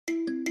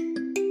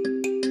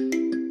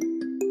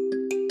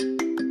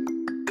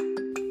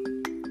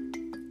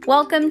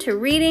Welcome to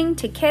Reading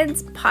to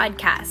Kids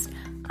podcast.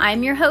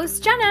 I'm your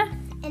host, Jenna.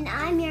 And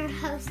I'm your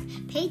host,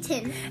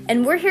 Peyton.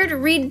 And we're here to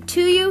read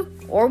to you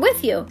or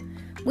with you.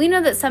 We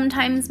know that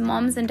sometimes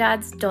moms and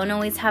dads don't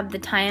always have the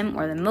time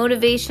or the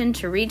motivation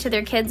to read to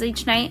their kids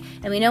each night,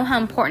 and we know how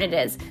important it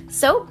is.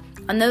 So,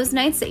 on those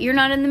nights that you're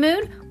not in the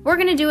mood, we're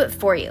going to do it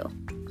for you.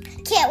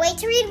 Can't wait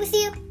to read with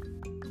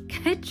you.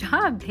 Good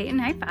job, Peyton.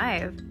 High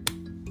five.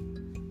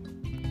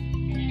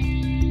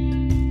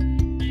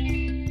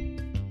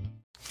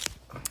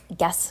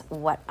 Guess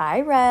what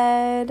I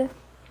read?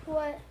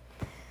 What?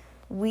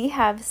 We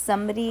have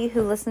somebody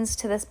who listens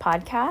to this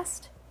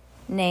podcast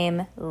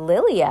named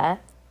Lilia,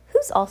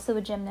 who's also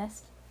a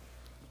gymnast.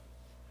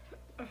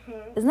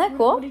 Isn't that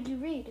cool? What did you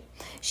read?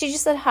 She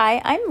just said,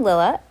 "Hi, I'm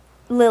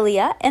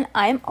Lilia, and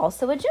I'm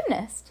also a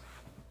gymnast."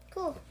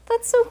 Cool.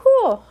 That's so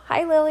cool.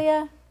 Hi,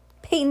 Lilia.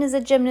 Peyton is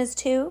a gymnast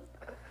too.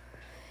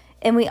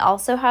 And we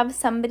also have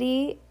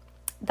somebody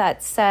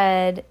that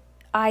said,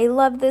 "I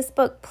love this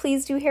book.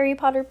 Please do Harry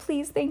Potter.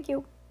 Please, thank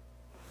you."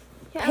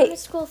 Yeah, I'm going to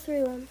scroll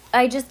through them.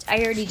 I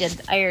already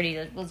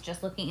did. Was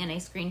just looking at a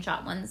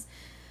screenshot ones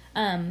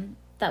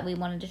that we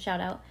wanted to shout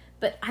out.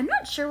 But I'm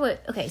not sure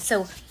what... Okay,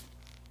 so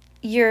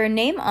your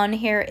name on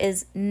here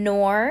is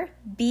Nor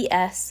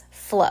BS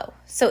Flow.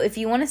 So if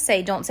you want to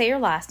say, don't say your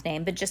last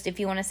name, but just if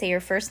you want to say your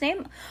first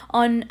name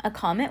on a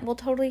comment, we'll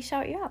totally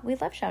shout you out. We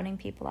love shouting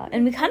people out.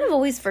 And we kind of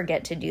always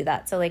forget to do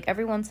that. So like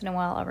every once in a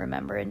while I'll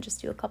remember and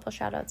just do a couple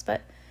shout outs.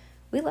 But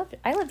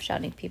I love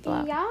shouting people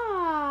out.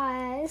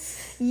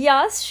 Yes.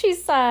 Yes, she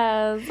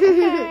says.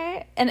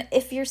 Okay. And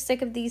if you're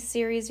sick of these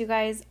series, you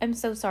guys, I'm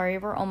so sorry.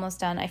 We're almost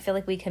done. I feel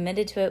like we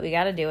committed to it. We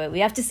got to do it. We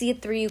have to see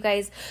it through, you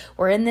guys.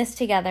 We're in this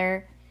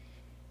together.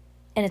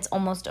 And it's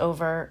almost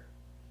over.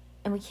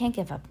 And we can't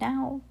give up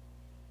now.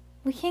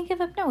 We can't give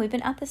up now. We've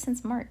been at this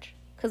since March.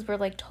 Because we're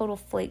like total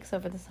flakes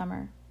over the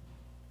summer.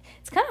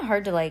 It's kind of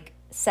hard to like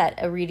set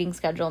a reading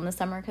schedule in the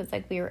summer. Because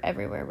like we were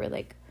everywhere. We're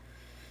like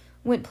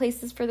went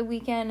places for the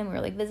weekend. And we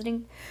were like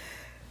visiting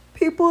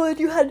people. And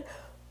you had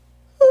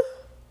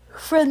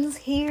friends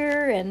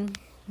here. And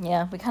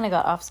yeah, we kind of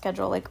got off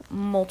schedule like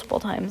multiple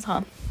times,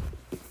 huh?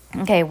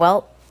 Okay,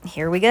 well,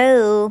 here we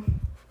go.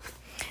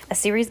 A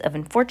series of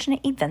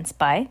unfortunate events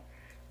by...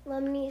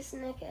 Lemony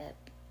Snicket.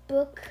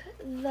 Book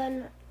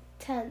the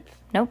 10th.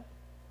 Nope.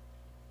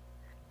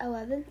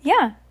 11th?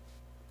 Yeah.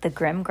 The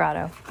Grim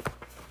Grotto.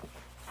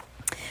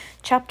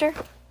 Chapter?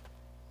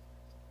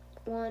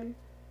 1.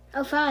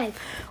 Oh, 5.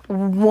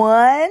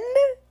 1?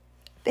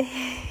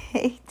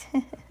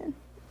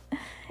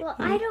 Well,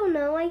 I don't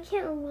know. I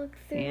can't look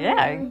through. Yeah,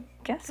 I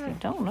guess you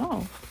don't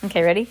know.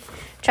 Okay, ready?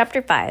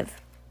 Chapter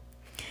 5.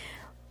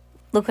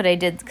 Look what I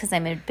did, because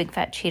I'm a big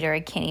fat cheater.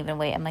 I can't even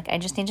wait. I'm like, I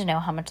just need to know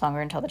how much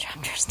longer until the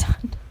chapter's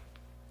done.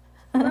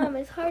 Mom,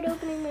 it's hard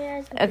opening my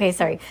eyes. Okay,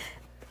 sorry.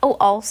 Oh,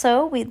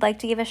 also, we'd like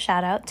to give a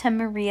shout out to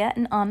Maria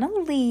and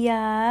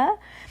Analia.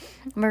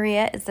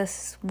 Maria is the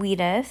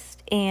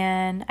sweetest,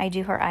 and I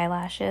do her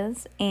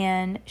eyelashes,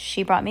 and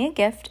she brought me a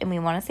gift, and we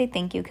want to say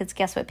thank you, because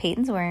guess what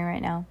Peyton's wearing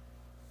right now?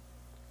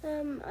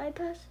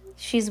 iPads?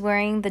 She's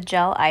wearing the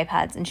gel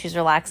iPads, and she's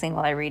relaxing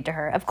while I read to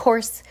her. Of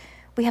course,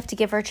 we have to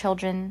give our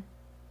children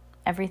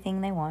everything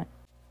they want.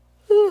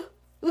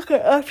 Okay,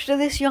 after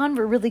this yawn,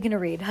 we're really going to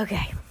read.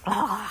 Okay.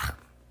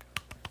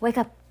 Wake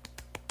up.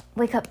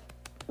 Wake up.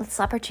 Let's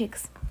slap our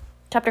cheeks.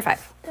 Chapter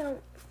 5. Don't.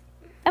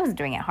 I wasn't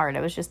doing it hard.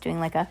 I was just doing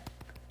like a...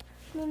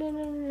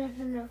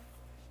 No.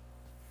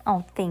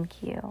 Oh,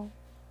 thank you.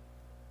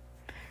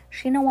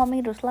 She don't want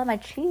me to slap my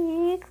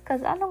cheeks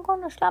because I don't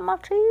want to slap my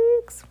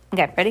cheeks.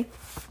 Okay, ready?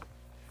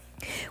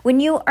 When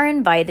you are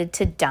invited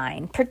to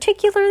dine,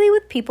 particularly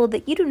with people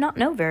that you do not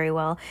know very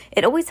well,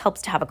 it always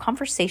helps to have a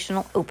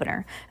conversational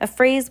opener, a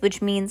phrase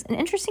which means an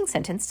interesting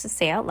sentence to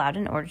say out loud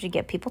in order to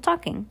get people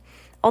talking.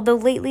 Although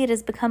lately it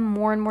has become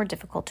more and more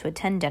difficult to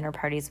attend dinner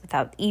parties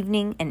without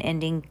evening and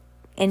ending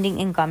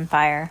in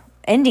gunfire.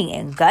 Ending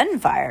in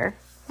gunfire?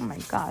 Oh my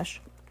gosh.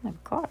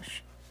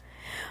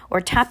 Or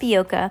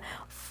tapioca.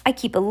 I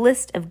keep a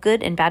list of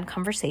good and bad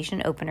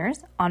conversation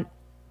openers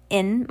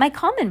in my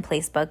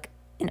commonplace book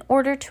in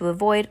order to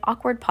avoid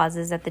awkward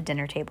pauses at the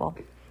dinner table.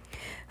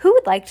 Who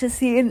would like to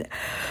see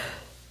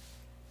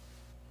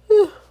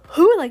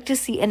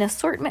an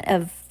assortment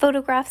of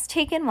photographs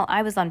taken while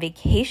I was on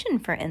vacation,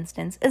 for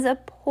instance, is a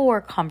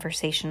poor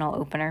conversational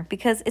opener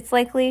because it's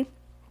likely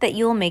that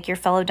you will make your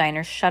fellow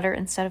diners shudder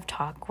instead of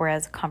talk,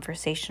 whereas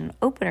conversation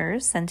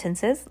openers,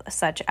 sentences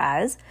such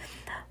as,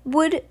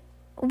 what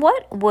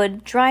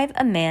would drive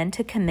a man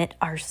to commit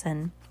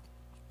arson?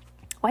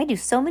 Why do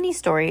so many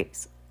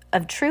stories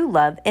of true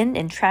love end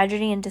in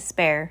tragedy and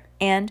despair?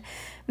 And,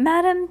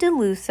 Madame de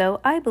Lusso,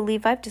 I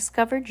believe I've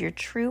discovered your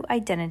true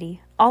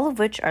identity, all of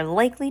which are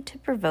likely to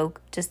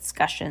provoke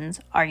discussions,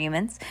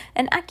 arguments,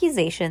 and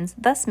accusations,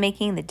 thus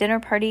making the dinner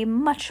party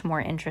much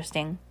more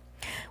interesting.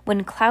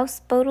 When Klaus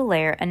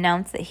Baudelaire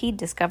announced that he'd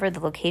discovered the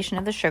location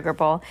of the sugar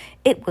bowl,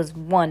 it was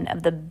one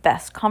of the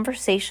best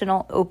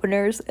conversational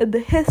openers in the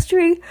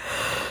history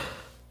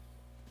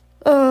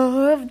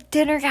of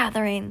dinner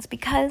gatherings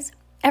because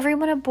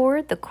Everyone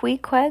aboard the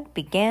Queequeg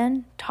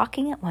began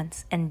talking at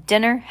once, and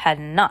dinner had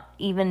not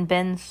even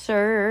been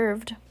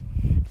served.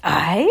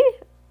 I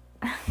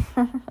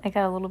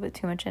got a little bit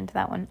too much into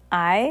that one.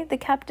 The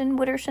Captain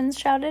Widdershins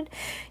shouted.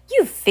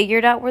 You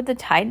figured out where the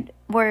tide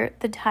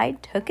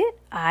took it?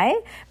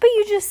 But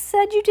you just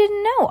said you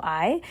didn't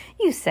know,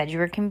 You said you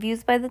were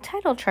confused by the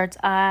tidal charts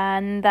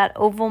on that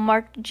oval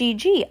marked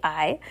GG,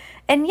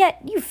 And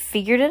yet you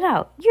figured it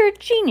out. You're a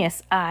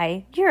genius,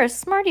 You're a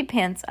smarty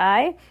pants,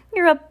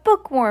 You're a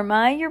bookworm,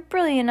 You're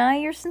brilliant,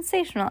 You're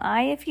sensational,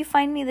 If you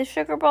find me the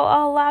sugar bowl,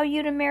 I'll allow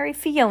you to marry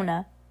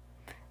Fiona.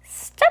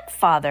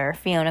 Stepfather,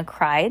 Fiona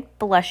cried,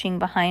 blushing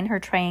behind her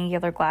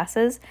triangular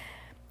glasses.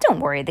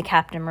 Don't worry, the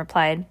captain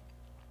replied.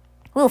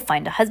 We'll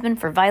find a husband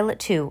for Violet,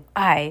 too.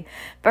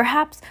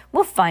 Perhaps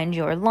we'll find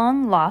your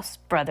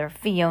long-lost brother,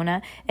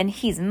 Fiona, and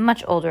he's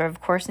much older, of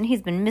course, and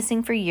he's been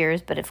missing for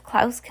years, but if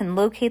Klaus can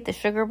locate the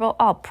sugar bowl,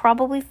 I'll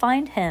probably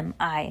find him,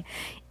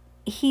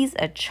 He's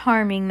a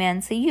charming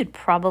man, so you'd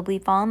probably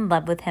fall in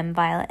love with him,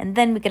 Violet, and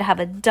then we could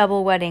have a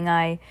double wedding,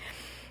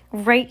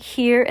 Right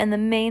here in the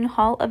main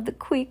hall of the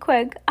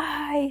Queequeg,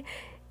 I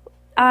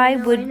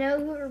know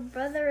who her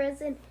brother is,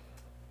 and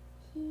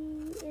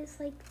he is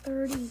like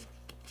 30.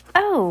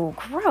 Oh,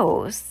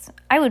 gross.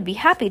 I would be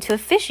happy to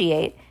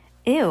officiate.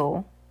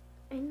 Ew.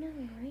 I know,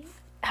 right?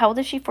 How old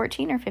is she,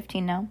 14 or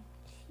 15 now?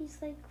 She's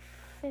like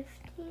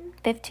 15.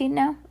 15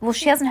 now? Well,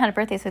 she hasn't had a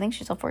birthday, so I think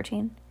she's still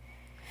 14.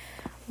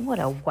 What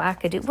a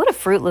wackadoo. What a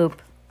Fruit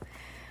Loop.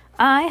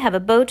 I have a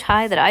bow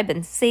tie that I've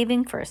been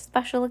saving for a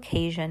special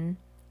occasion.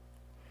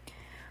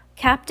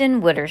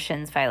 Captain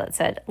Widdershins, Violet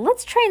said,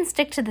 let's try and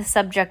stick to the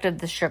subject of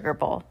the sugar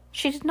bowl.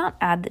 She did not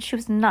add that she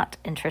was not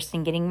interested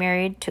in getting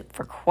married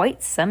for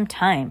quite some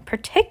time,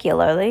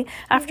 particularly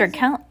after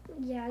Count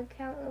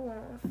Olaf.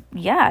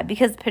 Yeah,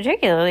 because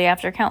particularly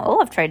after Count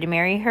Olaf tried to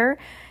marry her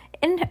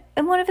in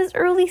one of his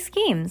early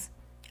schemes.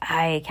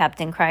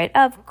 Captain cried,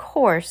 of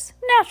course,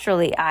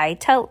 naturally,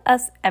 tell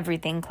us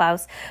everything,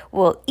 Klaus.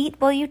 We'll eat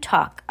while you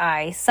talk.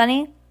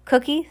 Sonny,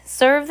 Cookie,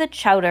 serve the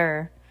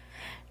chowder.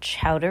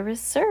 Chowder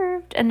is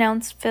served,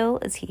 announced Phil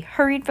as he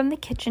hurried from the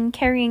kitchen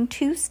carrying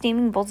 2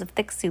 steaming bowls of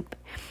thick soup.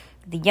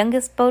 The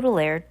youngest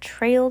Baudelaire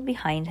trailed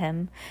behind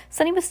him.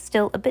 Sunny was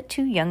still a bit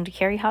too young to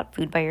carry hot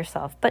food by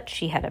herself, but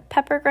she had a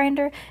pepper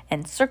grinder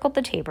and circled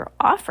the table,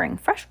 offering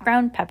fresh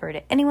ground pepper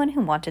to anyone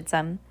who wanted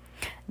some.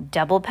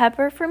 Double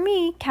pepper for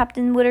me,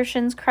 Captain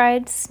Widdershins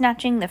cried,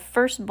 snatching the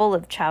first bowl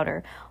of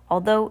chowder,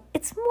 although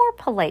it's more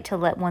polite to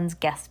let one's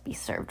guests be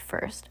served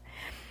first.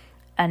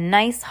 A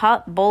nice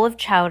hot bowl of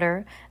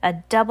chowder, a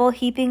double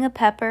heaping of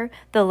pepper,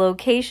 the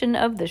location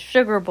of the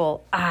sugar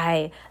bowl.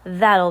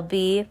 That'll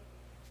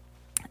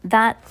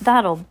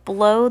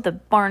blow the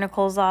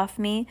barnacles off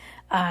me.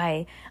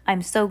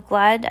 I'm so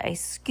glad I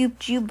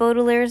scooped you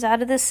Baudelaires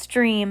out of the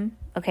stream.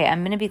 Okay,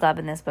 I'm going to be glad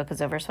when this book is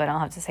over so I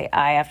don't have to say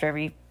after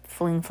every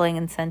fling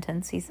and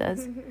sentence, he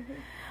says.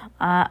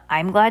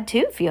 I'm glad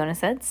too, Fiona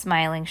said,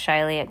 smiling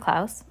shyly at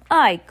Klaus.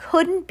 I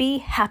couldn't be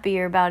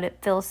happier about it,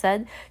 Phil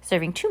said,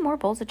 serving 2 more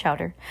bowls of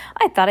chowder.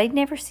 I thought I'd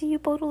never see you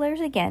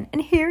Baudelaires again,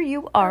 and here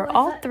you are,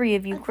 all 3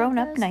 of you grown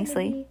up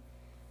nicely.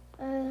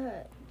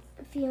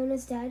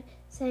 Fiona's dad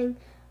saying,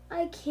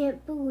 I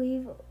can't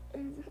believe,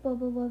 blah,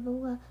 blah, blah, blah,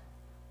 blah.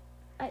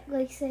 I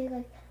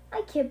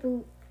can't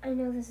believe, I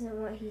know this isn't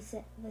what he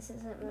said, but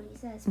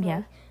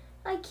yeah.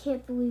 I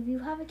can't believe you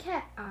have a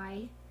cat,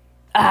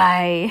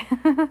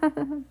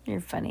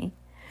 You're funny.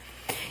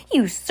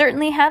 You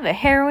certainly have a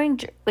harrowing...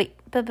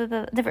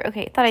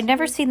 thought I'd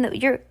never seen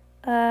that you're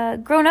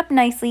grown up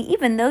nicely,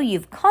 even though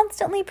you've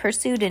constantly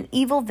pursued an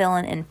evil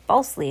villain and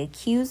falsely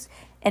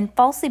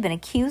been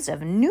accused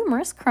of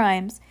numerous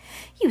crimes.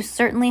 You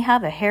certainly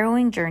have a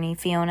harrowing journey,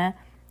 Fiona.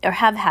 Or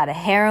have had a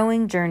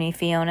harrowing journey,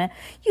 Fiona,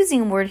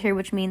 using a word here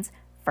which means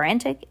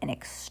frantic and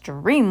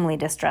extremely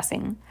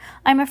distressing.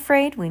 I'm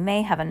afraid we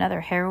may have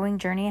another harrowing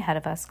journey ahead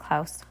of us,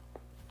 Klaus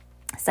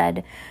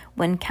said,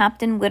 when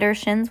Captain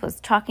Widdershins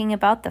was talking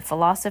about the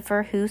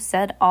philosopher who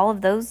said all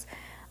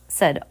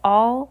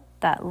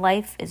that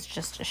life is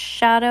just a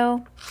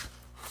shadow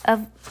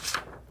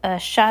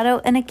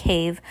in a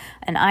cave,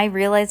 and I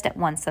realized at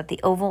once that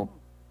that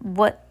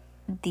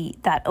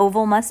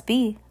oval must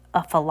be.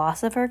 A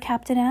philosopher?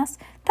 Captain asked.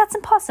 That's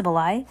impossible,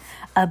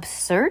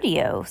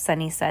 Absurdio,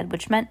 Sunny said,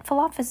 which meant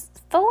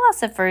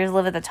philosophers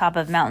live at the top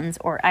of mountains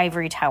or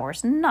ivory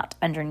towers, not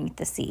underneath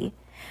the sea.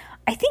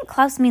 I think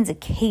Klaus means a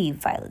cave,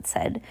 Violet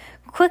said,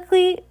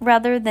 quickly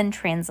rather than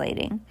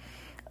translating.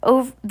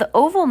 The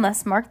oval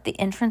must mark the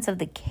entrance of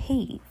the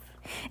cave.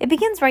 It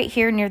begins right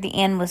here near the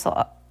Ann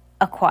Whistle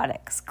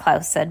Aquatics,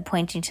 Klaus said,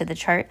 pointing to the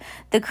chart.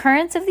 The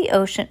currents of the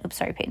ocean...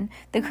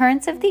 The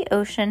currents of the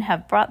ocean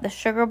have brought the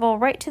sugar bowl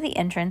right to the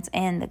entrance,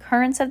 and the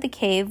currents of the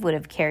cave would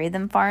have carried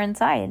them far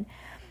inside.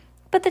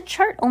 But the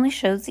chart only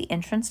shows the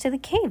entrance to the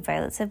cave,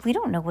 Violet said. We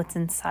don't know what's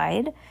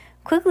inside.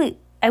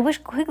 I wish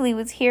Quigley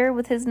was here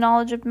with his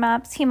knowledge of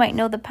maps. He might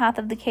know the path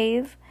of the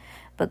cave.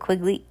 But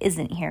Quigley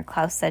isn't here,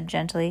 Klaus said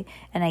gently,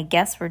 and I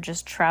guess we're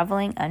just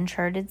traveling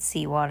uncharted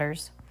sea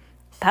waters.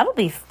 That'll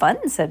be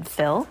fun, said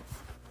Phil.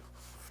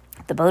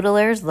 The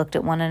Baudelaires looked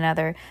at one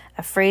another.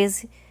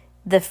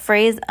 The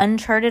phrase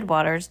uncharted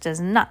waters does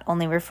not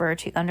only refer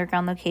to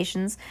underground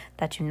locations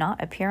that do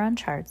not appear on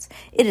charts.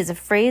 It is a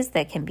phrase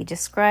that can be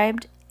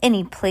described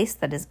any place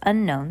that is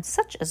unknown,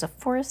 such as a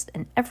forest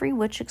in every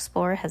which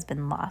explorer has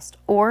been lost,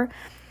 or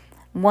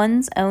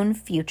one's own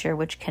future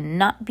which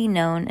cannot be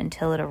known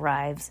until it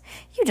arrives.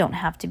 You don't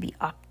have to be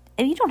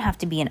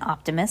an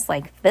optimist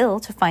like Phil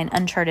to find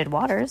uncharted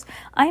waters.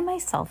 I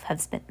myself have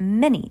spent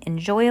many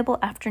enjoyable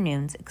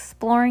afternoons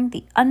exploring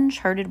the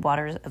uncharted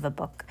waters of a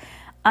book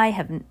I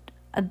have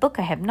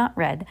not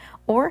read,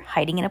 or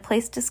hiding in a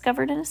place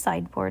discovered in a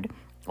sideboard,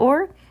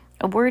 or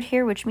a word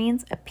here which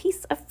means a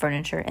piece of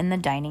furniture in the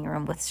dining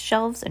room with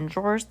shelves and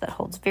drawers that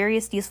holds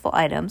various useful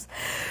items.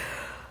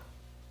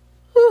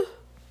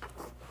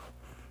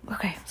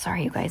 Okay,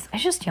 sorry you guys, I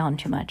just yawned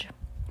too much.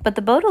 But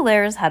the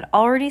Baudelaires had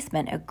already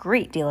spent a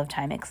great deal of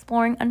time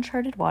exploring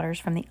uncharted waters,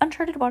 from the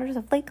uncharted waters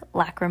of Lake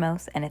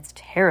Lachrymose and its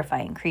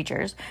terrifying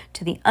creatures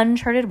to the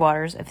uncharted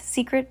waters of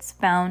secrets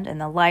found in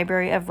the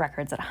Library of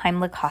Records at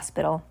Heimlich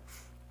Hospital,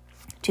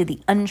 to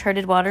the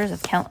uncharted waters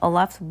of Count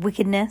Olaf's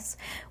wickedness,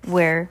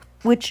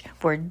 which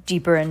were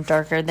deeper and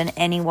darker than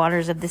any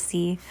waters of the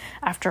sea.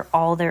 After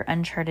all their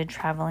uncharted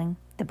traveling,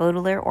 the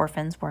Baudelaire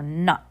orphans were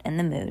not in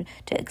the mood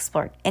to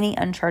explore any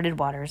uncharted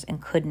waters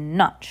and could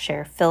not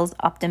share Phil's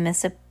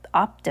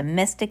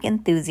optimistic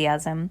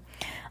enthusiasm.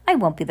 It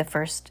won't be the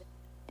first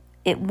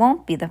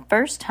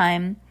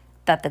time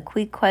that the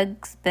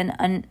Queequeg's been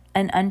in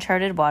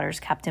uncharted waters,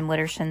 Captain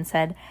Witterson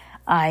said.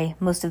 Aye,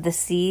 most of the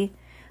sea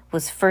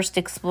was first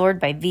explored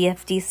by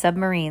VFD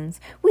submarines.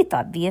 We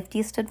thought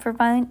VFD stood for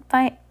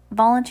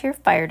Volunteer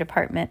Fire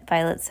Department,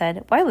 Violet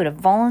said. Why would a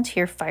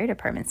volunteer fire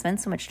department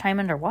spend so much time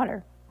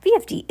underwater?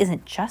 VFD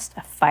isn't just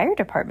a fire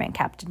department,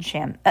 Captain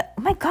Sham. Oh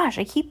my gosh,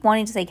 I keep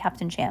wanting to say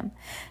Captain Sham,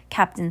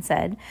 Captain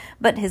said,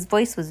 but his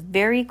voice was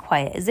very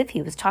quiet, as if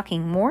he was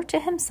talking more to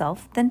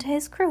himself than to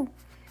his crew.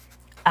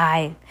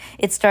 Aye,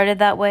 it started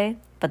that way,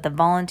 but the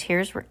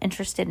volunteers were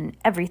interested in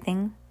every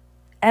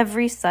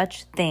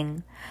such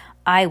thing.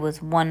 I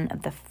was one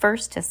of the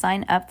first to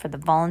sign up for the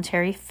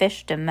voluntary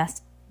fish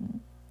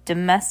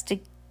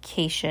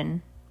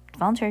domestication.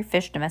 Voluntary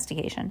fish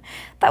domestication.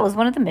 That was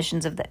one of the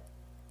missions of the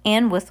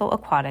Ann Whistle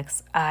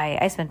Aquatics.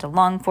 I spent a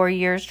long 4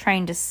 years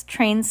trying to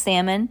train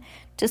salmon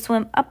to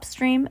swim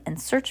upstream and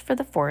search for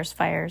the forest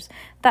fires.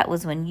 That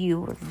was when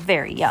you were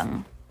very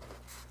young.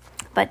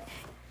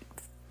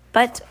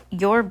 But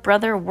your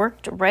brother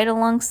worked right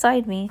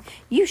alongside me.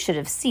 You should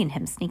have seen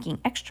him sneaking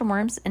extra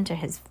worms into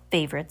his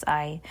favorites.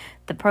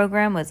 The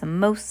program was a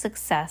most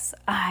success.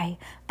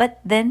 But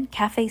then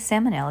Cafe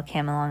Salmonella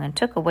came along and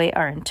took away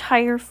our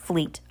entire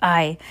fleet.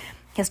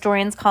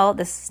 Historians call it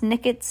the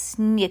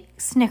Snickersnee.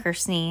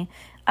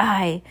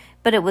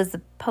 But it was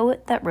the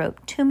poet that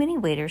wrote, too many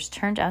waiters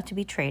turned out to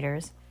be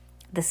traitors.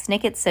 The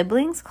Snicket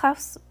siblings,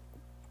 Klaus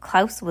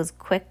was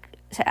quick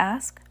to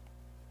ask.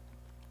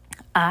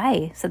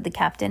 Said the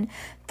captain,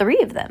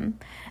 3 of them,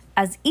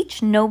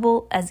 each as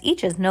noble as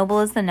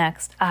the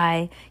next.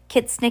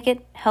 Kit Snicket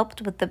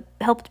helped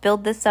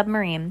build this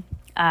submarine.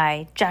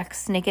 Jack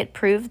Snicket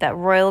proved that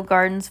Royal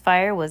Garden's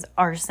fire was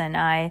arson.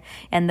 And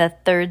the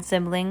 3rd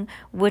sibling,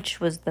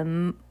 which was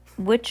the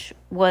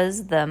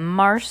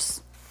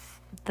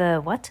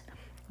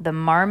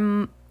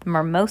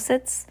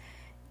Marmosets.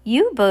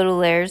 You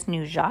Baudelaires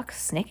knew Jacques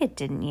Snicket,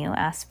 didn't you?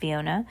 Asked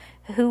Fiona,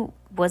 who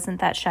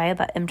wasn't that shy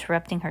about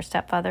interrupting her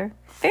stepfather.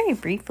 Very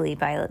briefly,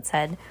 Violet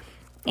said.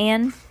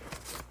 And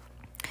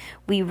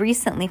we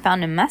recently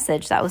found a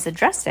message that was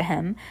addressed to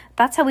him.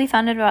 That's how we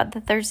found out about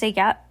the Thursday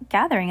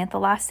gathering at the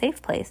last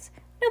safe place.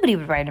 Nobody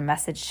would write a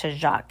message to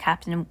Jacques,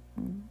 Captain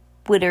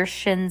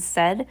Witterson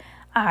said.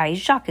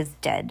 Jacques is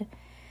dead.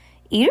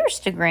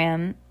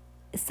 Eaterstagram,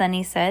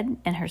 Sunny said,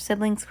 and her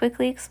siblings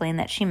quickly explained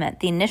that she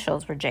meant the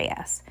initials were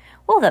JS.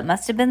 Well, that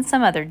must have been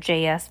some other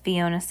JS,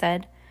 Fiona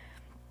said.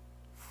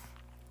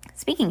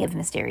 Speaking of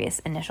mysterious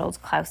initials,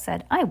 Klaus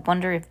said, I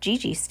wonder if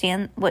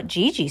what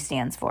Gigi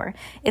stands for.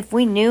 If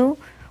we knew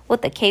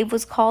what the cave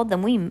was called,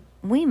 then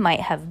we might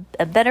have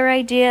a better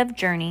idea of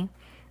journey.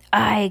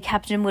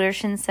 Captain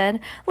Witterson said.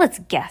 Let's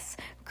guess.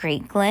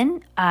 Great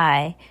Glen,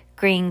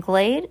 Green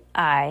Glade,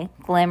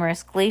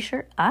 Glamorous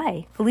Glacier,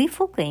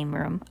 Gleeful Game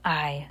Room,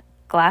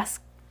 Glass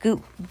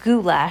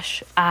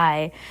Goulash,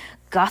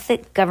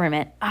 Gothic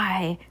Government,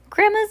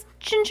 Grandma's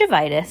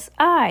Gingivitis,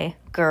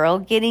 Girl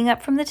getting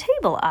up from the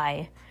table,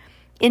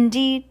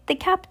 Indeed, the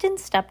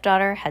captain's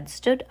stepdaughter had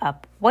stood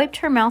up, wiped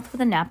her mouth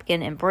with a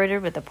napkin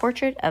embroidered with a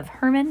portrait of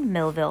Herman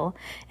Melville,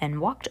 and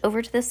walked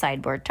over to the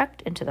sideboard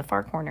tucked into the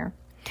far corner.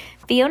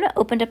 Fiona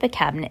opened up a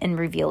cabinet and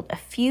revealed a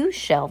few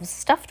shelves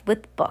stuffed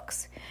with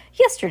books.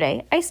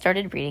 Yesterday, I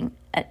started reading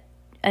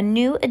a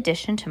new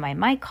addition to my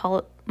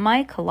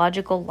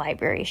mycological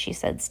library, she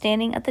said,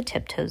 standing at the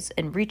tiptoes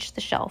and reached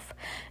the shelf.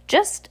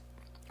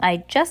 I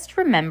just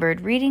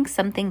remembered reading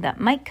something that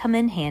might come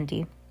in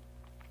handy.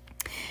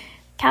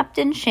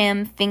 Captain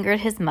Sham fingered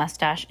his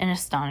mustache in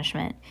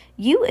astonishment.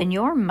 You and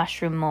your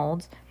mushroom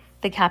molds.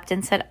 The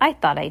captain said, I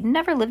thought I'd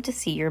never live to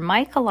see your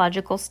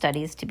mycological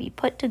studies to be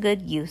put to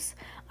good use.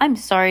 I'm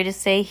sorry to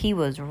say he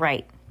was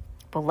right.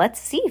 Well, let's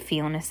see,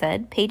 Fiona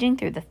said, paging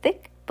through the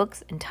thick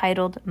books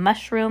entitled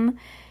Mushroom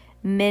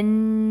I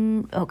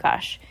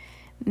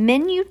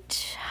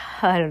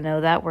don't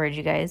know that word,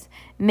 you guys.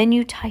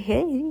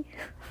 Minutiae.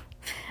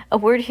 A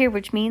word here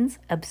which means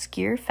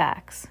obscure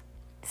facts.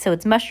 So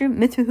it's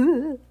mushroom.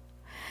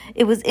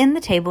 It was in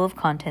the table of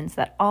contents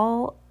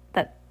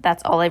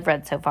that's all I've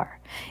read so far.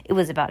 It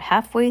was about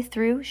halfway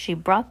through. She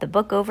brought the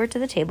book over to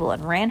the table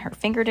and ran her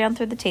finger down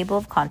through the table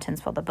of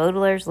contents while the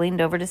Baudelaires leaned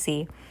over to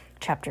see.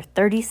 Chapter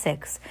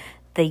 36,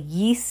 The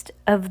Yeast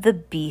of the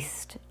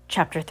Beast.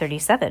 Chapter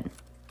 37,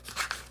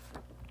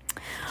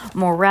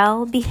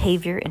 Morale,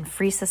 Behavior in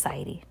Free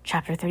Society.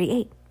 Chapter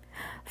 38,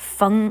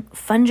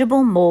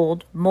 Fungible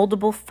Mold,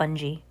 Moldable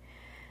Fungi.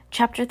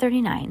 Chapter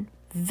 39,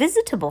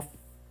 Visitable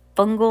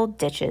Fungal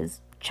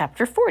Ditches.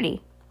 Chapter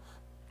 40,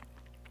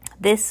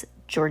 This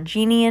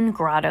Georgian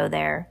Grotto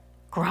There.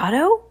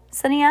 Grotto?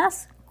 Sunny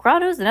asked.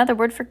 Grotto's another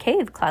word for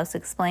cave, Klaus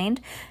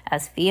explained,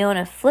 as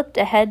Fiona flipped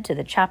ahead to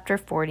the chapter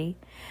 40.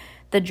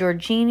 The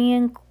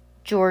Gorgonian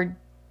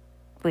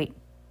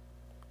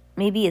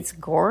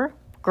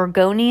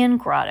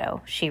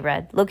Grotto, she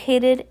read,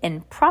 located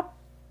in oh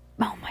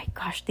my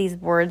gosh, these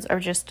words are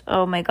just,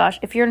 oh my gosh.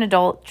 If you're an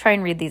adult, try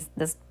and read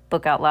this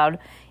book out loud.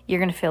 You're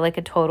going to feel like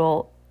a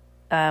total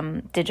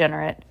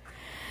degenerate.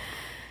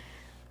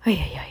 All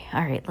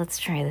right, let's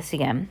try this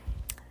again.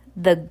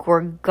 The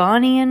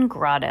Gorgonian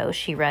Grotto,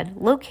 she read,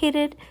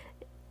 located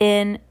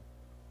in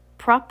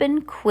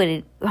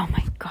propinquity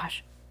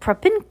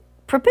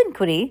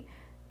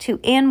to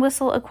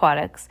Anwhistle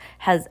Aquatics,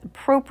 has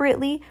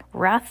appropriately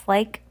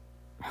wrath-like,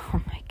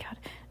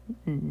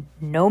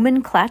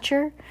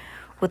 nomenclature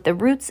with the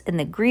roots in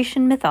the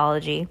Grecian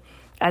mythology,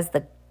 as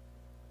the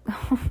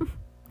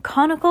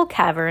conical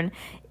cavern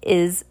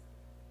is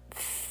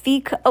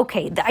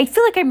okay, I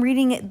feel like I'm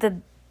reading the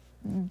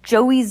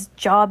Joey's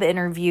job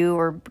interview,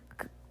 or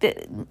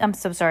I'm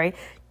so sorry,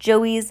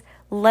 Joey's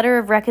letter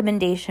of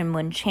recommendation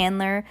when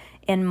Chandler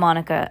and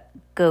Monica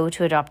go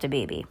to adopt a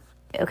baby.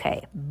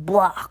 Okay,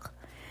 blah.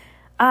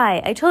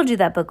 I told you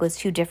that book was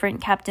too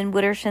different, Captain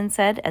Wittershin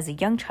said. As a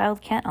young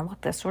child can't unlock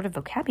this sort of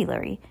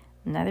vocabulary,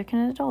 neither can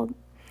an adult.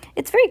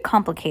 It's very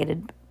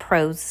complicated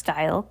prose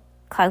style,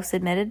 Klaus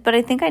admitted, but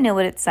I think I know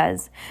what it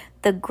says.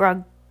 The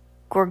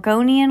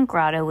Gorgonian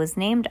Grotto was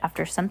named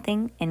after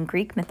something in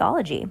Greek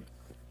mythology.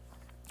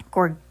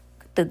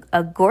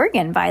 A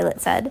Gorgon, Violet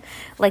said,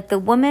 like the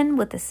woman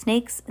with the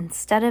snakes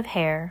instead of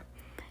hair.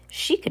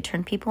 She could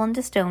turn people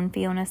into stone,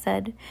 Fiona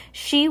said.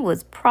 She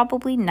was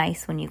probably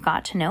nice when you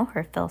got to know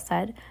her, Phil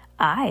said.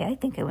 I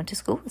think I went to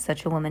school with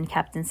such a woman,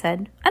 Captain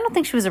said. I don't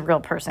think she was a real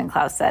person,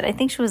 Klaus said. I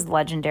think she was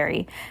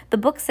legendary. The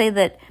books say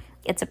that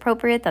it's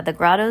appropriate that the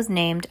grotto's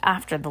named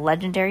after the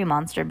legendary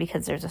monster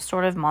because there's a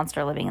sort of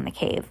monster living in the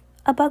cave.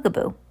 A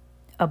bugaboo.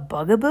 A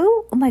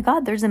bugaboo? Oh my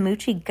god, there's a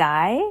Moochie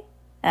guy?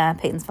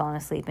 Peyton's fallen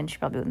asleep, and she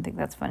probably wouldn't think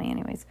that's funny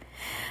anyways.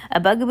 A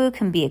bugaboo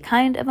can be a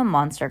kind of a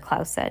monster,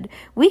 Klaus said.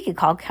 We could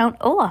call Count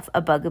Olaf a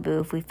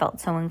bugaboo if we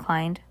felt so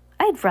inclined.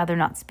 I'd rather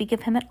not speak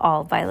of him at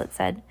all, Violet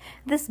said.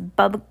 This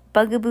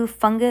bugaboo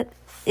fungus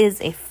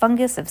is a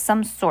fungus of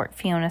some sort,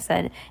 Fiona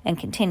said, and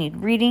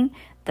continued reading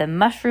the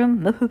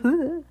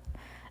mushroom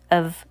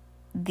of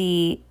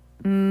the...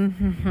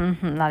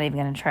 not even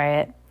going to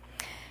try it.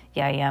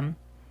 Yeah, I am.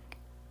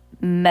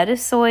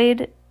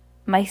 Medusoid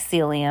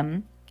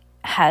mycelium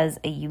has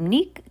a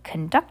unique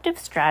conductive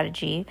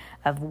strategy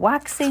of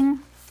waxing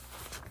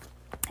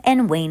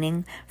and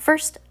waning.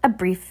 First, a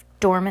brief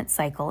dormant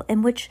cycle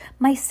in which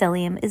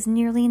mycelium is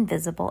nearly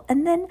invisible,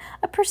 and then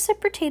a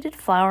precipitated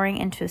flowering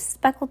into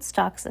speckled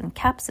stalks and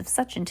caps of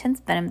such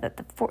intense venom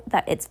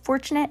that it's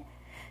fortunate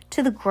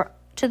to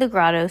the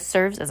grotto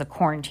serves as a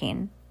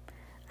quarantine.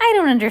 I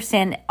don't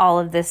understand all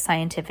of this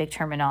scientific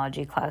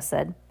terminology, Klaus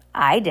said.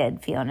 I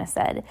did, Fiona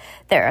said.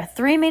 There are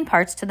 3 main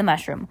parts to the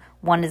mushroom.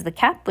 One is the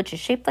cap, which is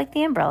shaped like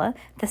the umbrella.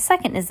 The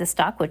second is the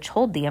stalk, which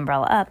hold the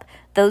umbrella up.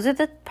 Those are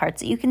the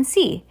parts that you can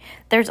see.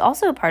 There's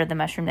also a part of the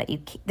mushroom that you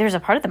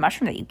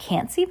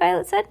can't see,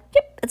 Violet said.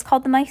 Yep, it's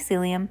called the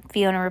mycelium,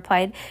 Fiona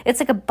replied. It's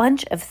like a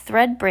bunch of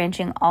thread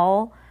branching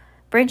out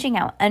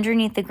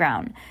underneath the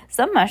ground.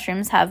 Some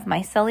mushrooms have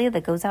mycelia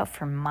that goes out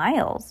for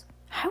miles.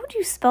 How would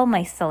you spell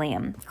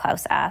mycelium?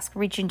 Klaus asked,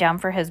 reaching down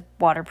for his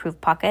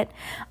waterproof pocket.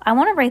 I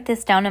want to write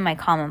this down in my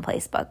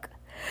commonplace book.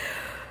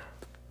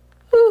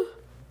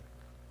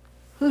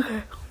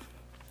 Okay.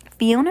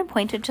 Fiona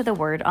pointed to the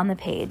word on the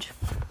page.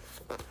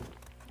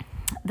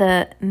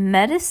 The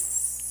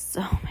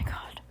Medusoid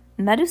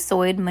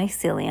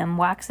mycelium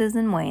waxes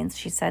and wanes,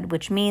 she said,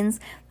 which means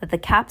that the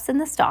caps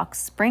and the stalks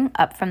spring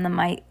up from the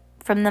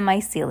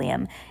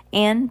mycelium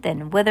and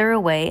then wither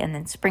away and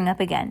then spring up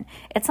again.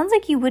 It sounds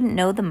like you wouldn't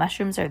know the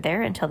mushrooms are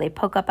there until they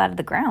poke up out of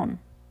the ground.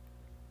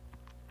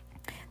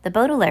 The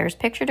Baudelaires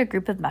pictured a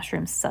group of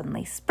mushrooms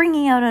suddenly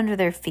springing out under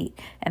their feet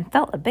and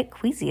felt a bit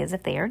queasy, as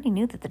if they already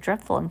knew that the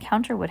dreadful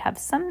encounter would have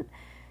some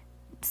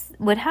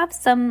with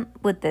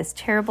this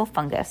terrible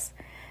fungus.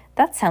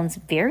 That sounds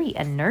very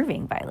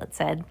unnerving, Violet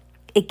said.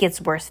 It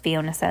gets worse,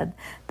 Fiona said.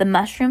 The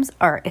mushrooms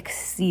are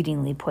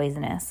exceedingly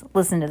poisonous.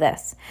 Listen to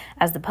this.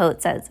 As the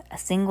poet says, a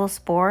single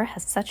spore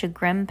has such a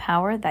grim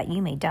power that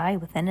you may die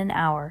within an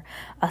hour.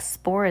 A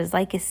spore is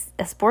like a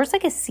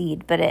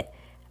seed, but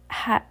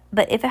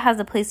if it has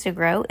a place to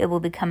grow, it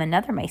will become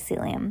another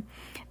mycelium.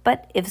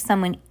 But if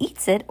someone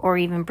eats it or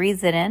even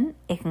breathes it in,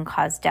 it can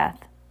cause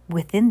death.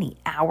 Within the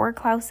hour,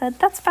 Klaus said.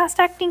 That's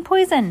fast-acting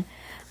poison.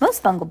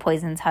 Most fungal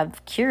poisons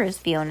have cures,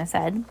 Fiona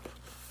said.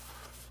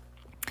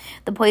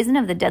 The poison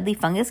of the deadly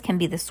fungus can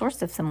be the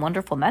source of some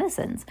wonderful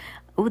medicines.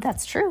 Oh,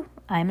 that's true.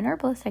 I'm an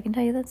herbalist. I can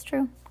tell you that's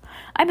true.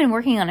 I've been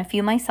working on a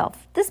few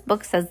myself. This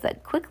book says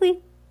that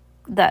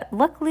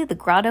luckily the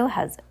grotto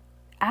has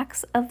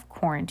acts of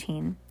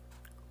quarantine.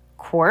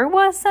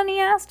 Quarwa? Sunny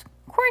asked.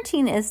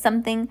 Quarantine is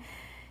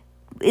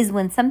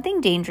when something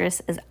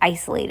dangerous is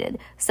isolated,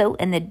 so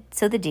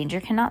the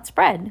danger cannot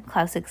spread,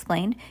 Klaus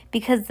explained,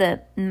 because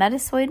the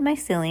Medusoid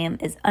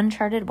mycelium is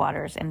uncharted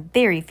waters and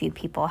very few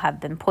people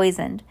have been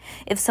poisoned.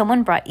 If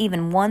someone brought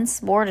even one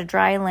spore to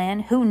dry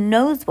land, who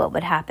knows what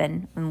would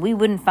happen? And we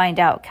wouldn't find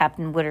out,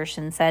 Captain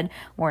Witterson said.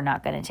 We're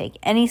not going to take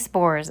any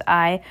spores,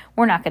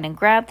 We're not going to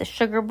grab the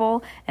sugar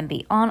bowl and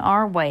be on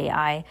our way,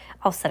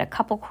 I'll set a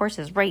couple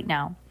courses right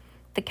now.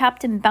 The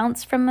captain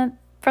bounced from the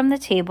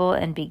table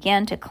and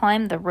began to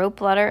climb the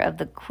rope ladder of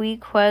the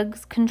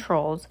Queequeg's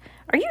controls.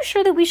 Are you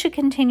sure that we should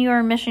continue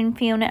our mission?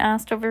 Fiona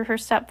asked over her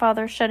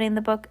stepfather shutting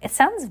the book. It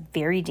sounds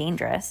very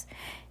dangerous.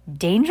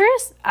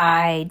 Dangerous?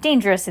 Aye.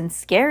 Dangerous and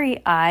scary?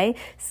 Aye.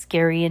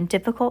 Scary and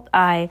difficult?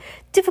 Aye.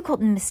 Difficult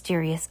and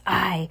mysterious?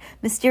 Aye.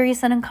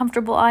 Mysterious and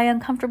uncomfortable? Aye.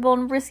 Uncomfortable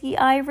and risky?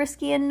 Aye.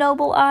 Risky and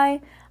noble?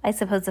 Aye. I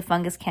suppose the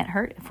fungus can't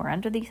hurt if we're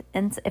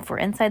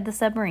inside the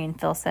submarine,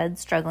 Phil said,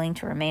 struggling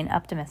to remain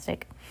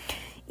optimistic.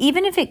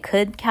 Even if it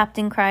could,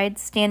 Captain cried,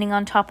 standing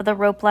on top of the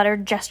rope ladder,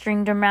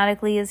 gesturing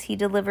dramatically as he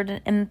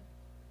delivered an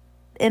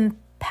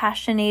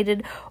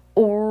impassionated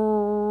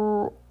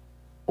oratory,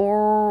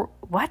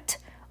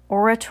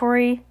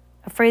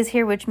 a phrase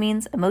here which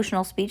means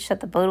emotional speech that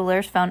the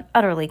Baudelaires found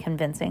utterly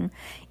convincing,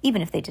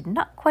 even if they did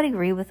not quite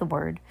agree with the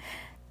word.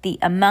 The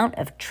amount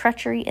of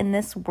treachery in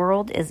this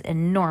world is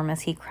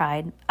enormous, he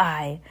cried.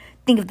 Aye,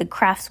 think of the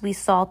crafts we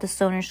saw at the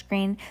sonar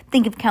screen.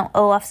 Think of Count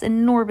Olaf's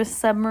enormous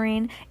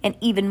submarine, and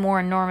even more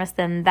enormous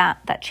than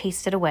that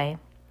chased it away.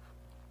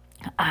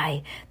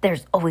 Aye,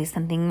 there's always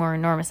something more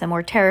enormous and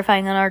more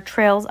terrifying on our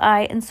trails,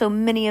 and so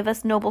many of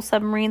us noble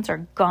submarines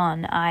are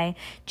gone,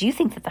 Do you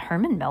think that the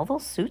Herman Melville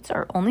suits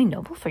are only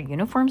noble for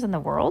uniforms in the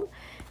world?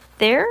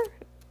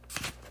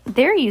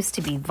 There used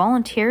to be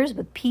volunteers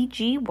with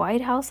P.G.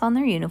 Whitehouse on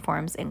their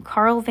uniforms and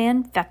Carl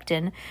Van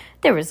Vechten.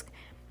 There was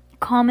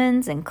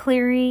Commons and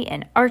Cleary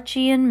and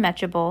Archie and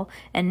Metchable,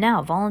 and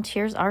now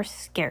volunteers are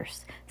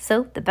scarce.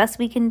 So the best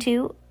we can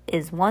do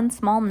is one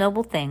small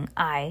noble thing,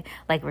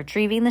 like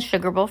retrieving the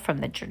sugar bowl from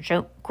the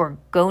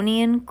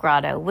Gorgonian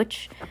grotto,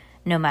 which,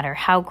 no matter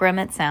how grim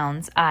it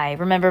sounds,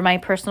 remember my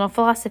personal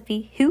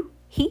philosophy,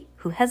 he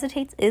who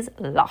hesitates is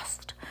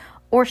lost.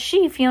 Or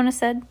she, Fiona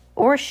said.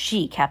 Or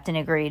she, Captain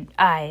agreed.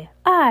 Aye,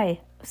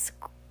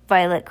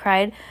 Violet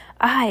cried.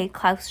 Aye,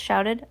 Klaus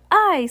shouted.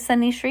 Aye,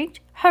 Sunny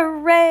shrieked.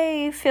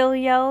 Hooray, Phil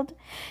yelled.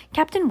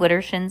 Captain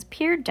Wittershins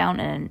peered down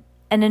in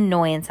an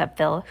annoyance at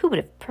Phil, who would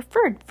have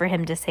preferred for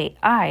him to say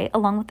aye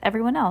along with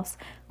everyone else.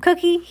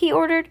 Cookie, he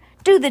ordered,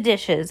 do the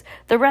dishes.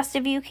 The rest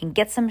of you can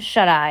get some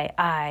shut-eye.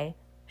 Aye.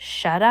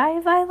 Shut-eye?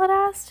 Violet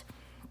asked.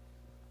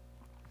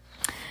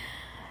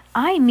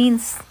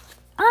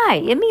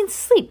 It means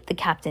sleep, the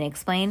captain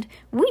explained.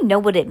 We know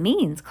what it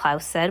means,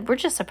 Klaus said. We're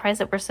just surprised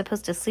that we're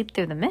supposed to sleep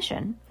through the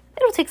mission.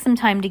 It'll take some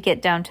time to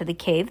get down to the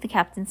cave, the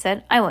captain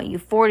said. I want you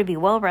four to be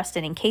well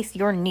rested in case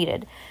you're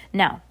needed.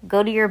 Now,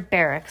 go to your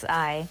barracks,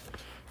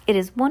 It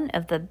is one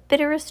of the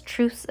bitterest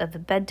truths of the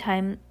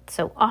bedtime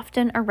so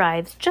often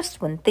arrives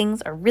just when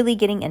things are really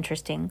getting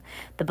interesting.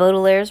 The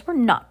Baudelaires were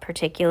not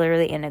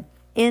particularly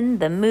in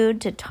the mood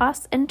to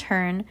toss and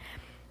turn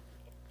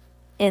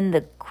in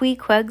the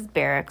Queequeg's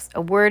barracks,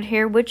 a word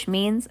here which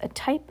means a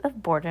type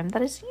of boredom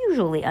that is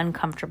usually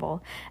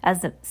uncomfortable.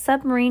 As the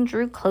submarine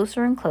drew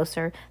closer and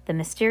closer, the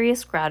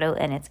mysterious grotto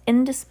and its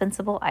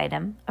indispensable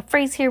item, a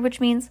phrase here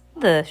which means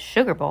the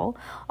sugar bowl,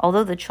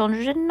 although the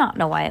children did not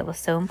know why it was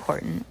so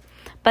important.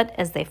 But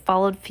as they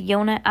followed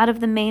Fiona out of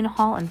the main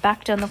hall and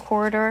back down the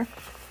corridor,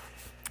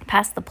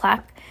 past the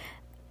plaque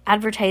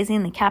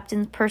advertising the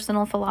captain's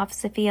personal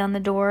philosophy on the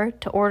door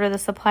to order the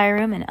supply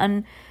room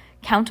and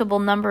uncountable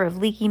number of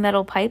leaky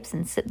metal pipes,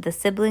 and the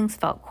siblings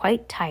felt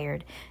quite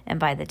tired, and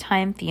by the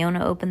time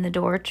Fiona opened the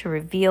door to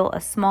reveal a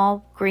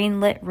small,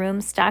 green-lit room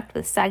stacked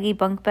with saggy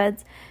bunk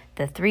beds,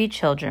 the three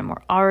children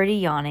were already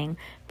yawning.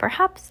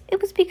 Perhaps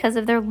it was because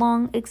of their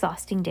long,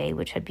 exhausting day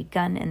which had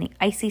begun in the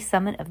icy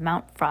summit of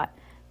Mount Fraught.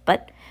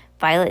 But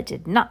Violet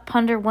did not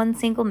ponder one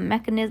single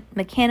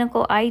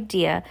mechanical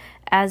idea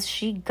as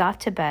she got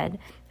to bed,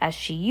 as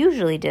she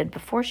usually did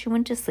before she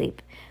went to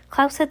sleep.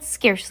 Klaus had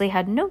scarcely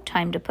had no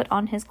time to put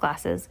on his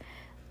glasses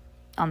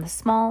on the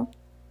small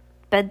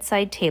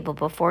bedside table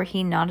before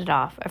he nodded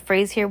off, a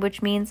phrase here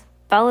which means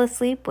fell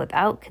asleep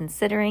without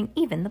considering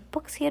even the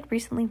books he had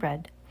recently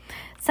read.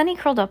 Sunny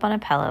curled up on a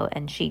pillow,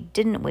 and she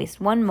didn't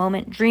waste one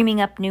moment dreaming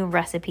up new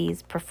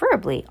recipes,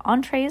 preferably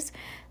entrees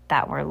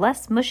that were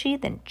less mushy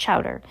than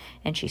chowder,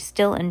 and she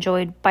still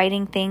enjoyed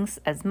biting things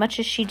as much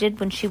as she did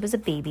when she was a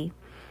baby,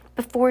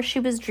 before she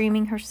was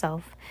dreaming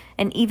herself.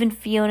 And even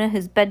Fiona,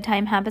 whose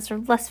bedtime habits are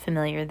less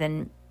familiar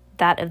than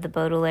that of the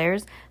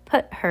Baudelaires,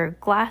 put her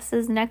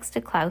glasses next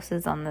to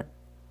Klaus's on the...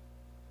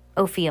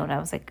 Oh, Fiona. I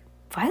was like,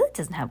 Violet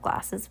doesn't have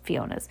glasses.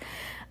 Fiona's.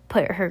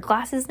 Put her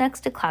glasses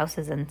next to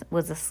Klaus's and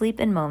was asleep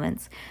in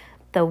moments.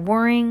 The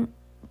whirring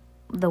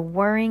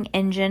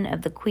engine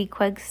of the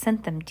Queequeg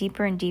sent them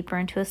deeper and deeper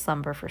into a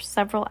slumber for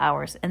several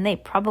hours, and they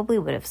probably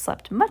would have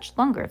slept much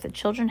longer if the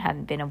children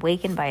hadn't been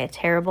awakened by a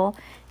terrible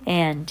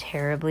and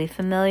terribly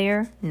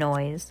familiar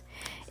noise.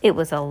 It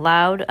was a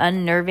loud,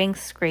 unnerving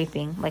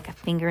scraping, like a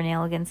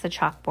fingernail against the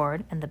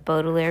chalkboard, and the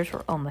Baudelaires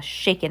were almost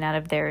shaken out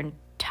of their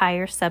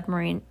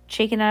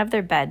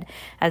bed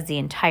as the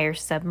entire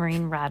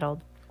submarine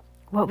rattled.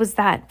 "What was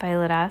that?"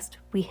 Violet asked.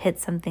 "We hit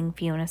something,"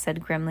 Fiona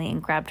said grimly,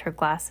 and grabbed her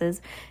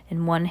glasses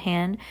in one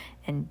hand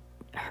and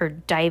her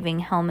diving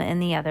helmet in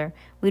the other.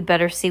 "We'd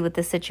better see what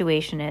the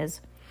situation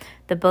is."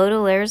 The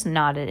Baudelaires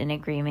nodded in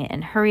agreement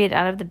and hurried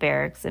out of the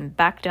barracks and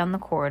back down the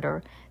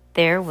corridor.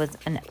 There was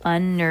an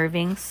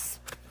unnerving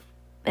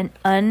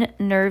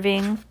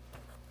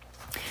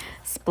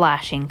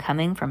splashing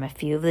coming from a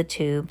few of the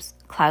tubes.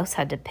 Klaus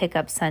had to pick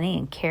up Sunny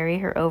and carry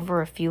her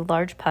over a few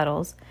large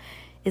puddles.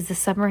 "Is the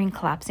submarine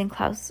collapsing?"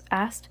 Klaus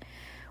asked.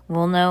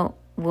 We'll know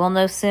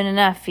soon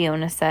enough,"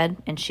 Fiona said,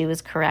 and she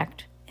was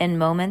correct. In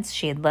moments,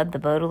 she had led the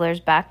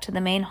Baudelaires back to the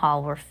main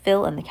hall, where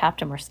Phil and the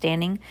captain were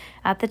standing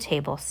at the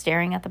table,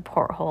 staring at the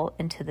porthole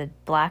into the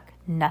black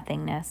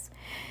nothingness.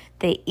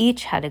 They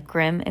each had a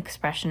grim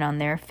expression on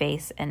their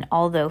face, and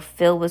although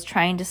Phil was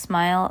trying to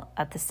smile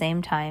at the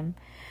same time.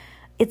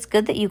 "It's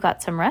good that you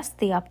got some rest,"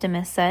 the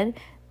optimist said.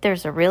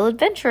 "There's a real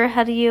adventure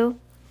ahead of you."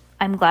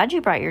 "I'm glad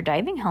you brought your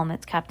diving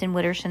helmets," Captain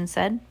Witterson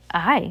said.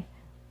 "Aye."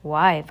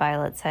 "Why?"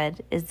 Violet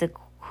said. "Is the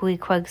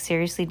Queequeg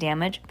seriously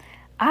damaged?"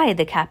 "Aye,"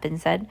 the captain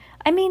said.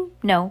 "I mean,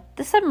 no,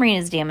 the submarine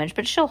is damaged,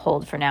 but she'll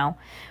hold for now.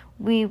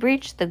 We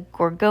reached the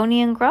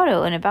Gorgonian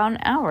Grotto in about an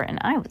hour, and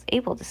I was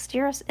able to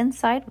steer us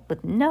inside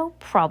with no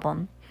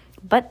problem."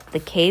 But the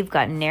cave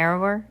got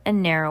narrower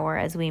and narrower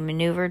as we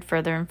maneuvered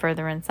further and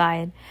further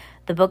inside.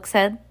 The book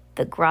said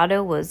the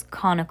grotto was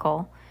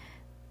conical.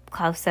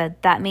 Klaus said,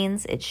 "That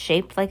means it's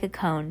shaped like a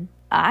cone."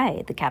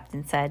 "Aye," the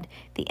captain said.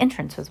 "The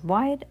entrance was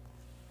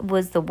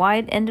the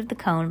wide end of the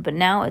cone, but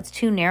now it's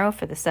too narrow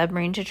for the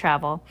submarine to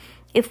travel.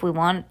 If we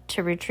want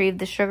to retrieve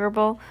the sugar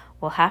bowl,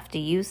 we'll have to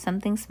use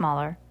something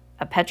smaller."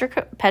 "A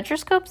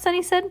petroscope?"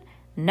 Sunny said.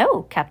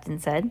 "No," Captain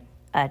said.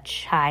 "A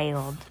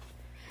child."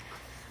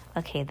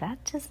 Okay,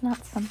 that is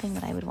not something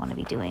that I would want to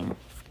be doing.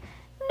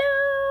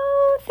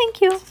 No,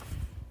 thank you.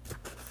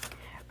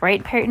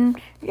 Right, Peyton?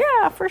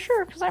 "Yeah, for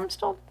sure, because I'm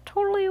still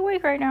totally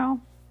awake right now."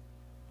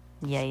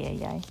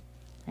 Yay.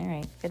 All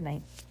right, good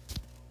night.